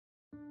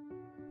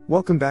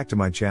Welcome back to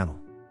my channel.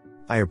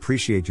 I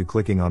appreciate you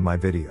clicking on my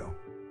video.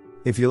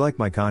 If you like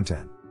my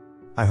content,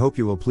 I hope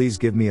you will please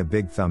give me a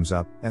big thumbs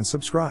up and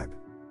subscribe.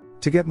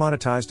 To get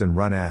monetized and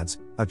run ads,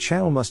 a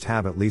channel must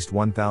have at least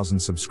 1,000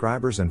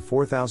 subscribers and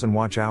 4,000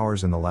 watch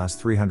hours in the last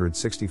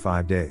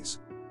 365 days.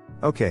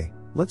 Okay,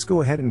 let's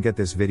go ahead and get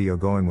this video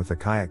going with the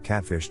KAYAK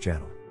CATFISH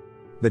channel.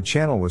 The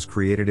channel was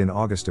created in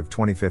August of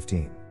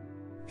 2015.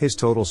 His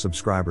total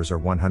subscribers are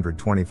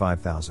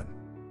 125,000.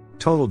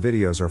 Total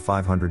videos are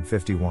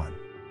 551.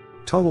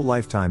 Total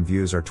lifetime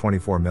views are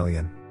 24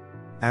 million.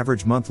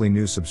 Average monthly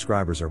new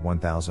subscribers are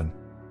 1,000.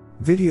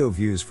 Video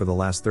views for the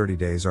last 30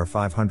 days are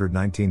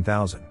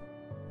 519,000.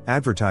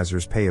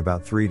 Advertisers pay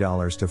about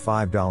 $3 to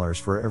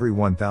 $5 for every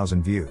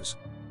 1,000 views.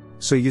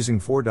 So using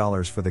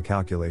 $4 for the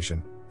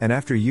calculation, and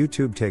after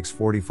YouTube takes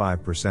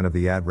 45% of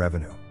the ad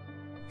revenue,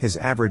 his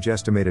average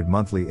estimated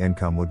monthly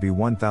income would be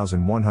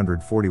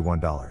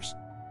 $1,141.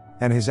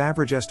 And his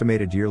average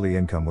estimated yearly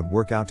income would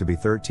work out to be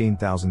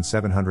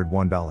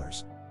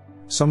 $13,701.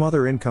 Some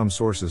other income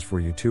sources for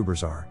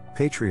YouTubers are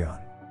Patreon,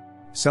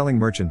 selling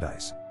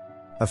merchandise,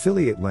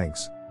 affiliate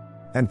links,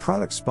 and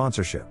product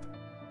sponsorship.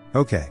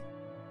 Okay.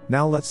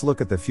 Now let's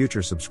look at the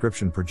future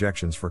subscription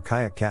projections for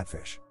KAYAK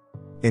CATFISH.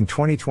 In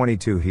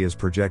 2022 he is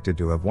projected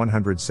to have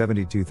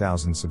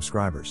 172,000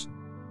 subscribers.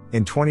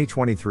 In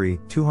 2023,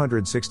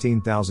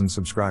 216,000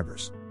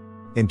 subscribers.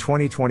 In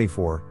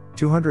 2024,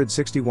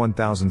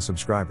 261,000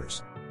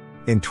 subscribers.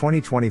 In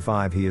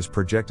 2025 he is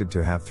projected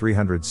to have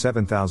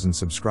 307,000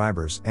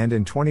 subscribers, and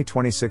in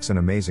 2026 an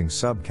amazing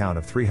sub count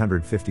of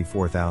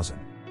 354,000.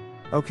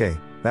 Okay,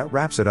 that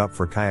wraps it up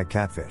for KAYAK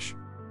CATFISH.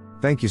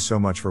 Thank you so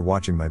much for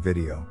watching my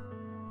video.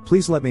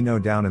 Please let me know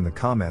down in the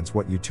comments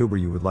what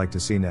YouTuber you would like to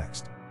see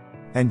next.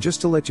 And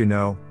just to let you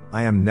know,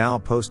 I am now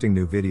posting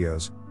new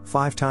videos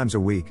 5 times a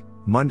week,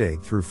 Monday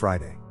through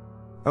Friday.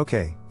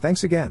 Okay,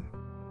 thanks again.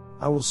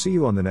 I will see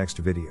you on the next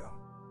video.